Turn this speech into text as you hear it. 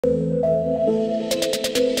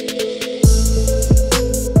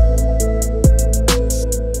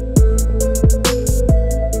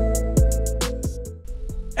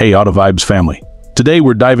Hey AutoVibes family. Today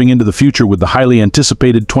we're diving into the future with the highly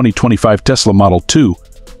anticipated 2025 Tesla Model 2.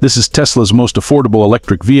 This is Tesla's most affordable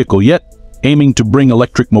electric vehicle yet, aiming to bring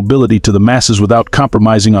electric mobility to the masses without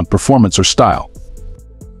compromising on performance or style.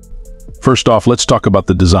 First off, let's talk about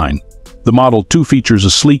the design. The Model 2 features a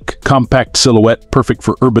sleek, compact silhouette perfect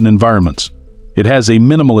for urban environments. It has a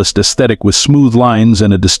minimalist aesthetic with smooth lines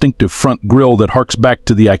and a distinctive front grille that harks back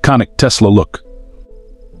to the iconic Tesla look.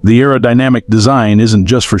 The aerodynamic design isn't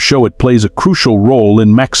just for show, it plays a crucial role in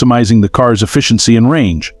maximizing the car's efficiency and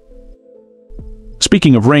range.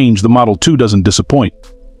 Speaking of range, the Model 2 doesn't disappoint.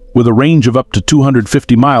 With a range of up to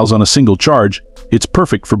 250 miles on a single charge, it's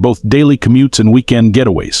perfect for both daily commutes and weekend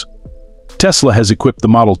getaways. Tesla has equipped the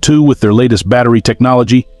Model 2 with their latest battery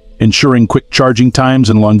technology, ensuring quick charging times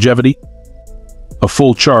and longevity. A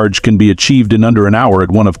full charge can be achieved in under an hour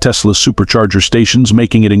at one of Tesla's supercharger stations,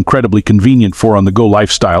 making it incredibly convenient for on-the-go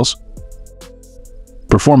lifestyles.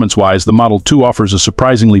 Performance-wise, the Model 2 offers a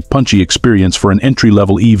surprisingly punchy experience for an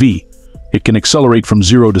entry-level EV. It can accelerate from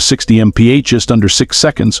 0 to 60 mph just under 6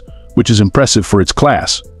 seconds, which is impressive for its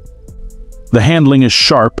class. The handling is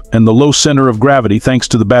sharp, and the low center of gravity, thanks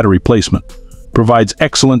to the battery placement, provides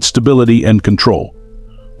excellent stability and control.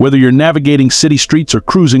 Whether you're navigating city streets or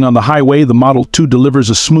cruising on the highway, the Model 2 delivers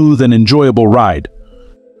a smooth and enjoyable ride.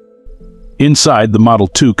 Inside, the Model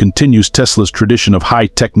 2 continues Tesla's tradition of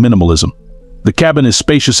high-tech minimalism. The cabin is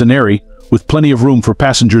spacious and airy, with plenty of room for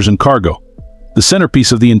passengers and cargo. The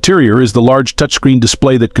centerpiece of the interior is the large touchscreen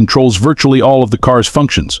display that controls virtually all of the car's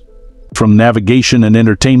functions. From navigation and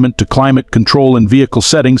entertainment to climate control and vehicle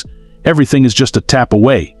settings, everything is just a tap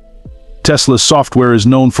away. Tesla's software is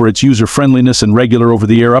known for its user-friendliness and regular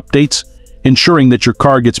over-the-air updates, ensuring that your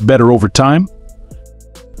car gets better over time.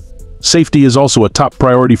 Safety is also a top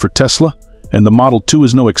priority for Tesla, and the Model 2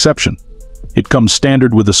 is no exception. It comes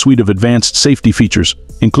standard with a suite of advanced safety features,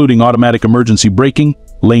 including automatic emergency braking,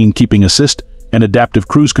 lane keeping assist, and adaptive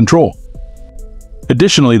cruise control.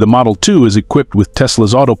 Additionally, the Model 2 is equipped with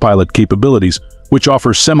Tesla's autopilot capabilities, which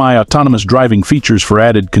offers semi-autonomous driving features for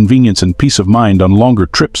added convenience and peace of mind on longer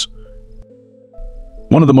trips.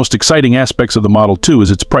 One of the most exciting aspects of the Model 2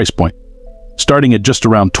 is its price point. Starting at just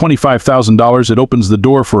around $25,000, it opens the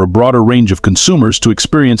door for a broader range of consumers to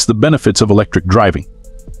experience the benefits of electric driving.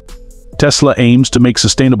 Tesla aims to make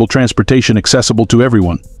sustainable transportation accessible to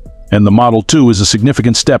everyone, and the Model 2 is a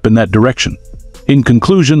significant step in that direction. In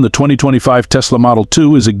conclusion, the 2025 Tesla Model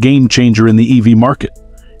 2 is a game-changer in the EV market.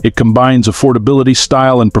 It combines affordability,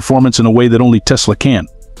 style, and performance in a way that only Tesla can.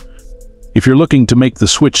 If you're looking to make the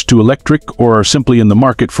switch to electric or are simply in the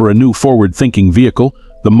market for a new forward-thinking vehicle,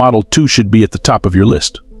 the Model 2 should be at the top of your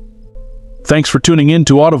list. Thanks for tuning in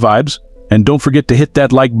to AutoVibes, and don't forget to hit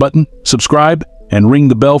that like button, subscribe, and ring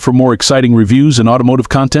the bell for more exciting reviews and automotive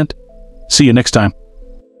content. See you next time.